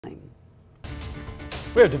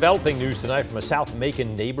We have developing news tonight from a South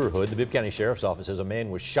Macon neighborhood. The Bibb County Sheriff's Office says a man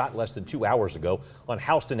was shot less than 2 hours ago on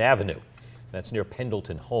Houston Avenue. That's near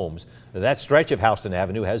Pendleton Homes. That stretch of Houston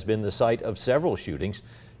Avenue has been the site of several shootings.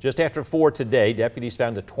 Just after 4 today, deputies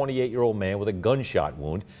found a 28-year-old man with a gunshot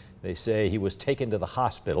wound. They say he was taken to the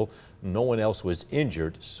hospital. No one else was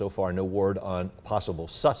injured. So far, no word on possible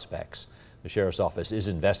suspects. The Sheriff's Office is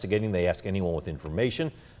investigating. They ask anyone with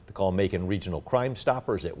information to call Macon Regional Crime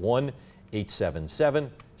Stoppers at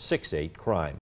 1-877-68-CRIME.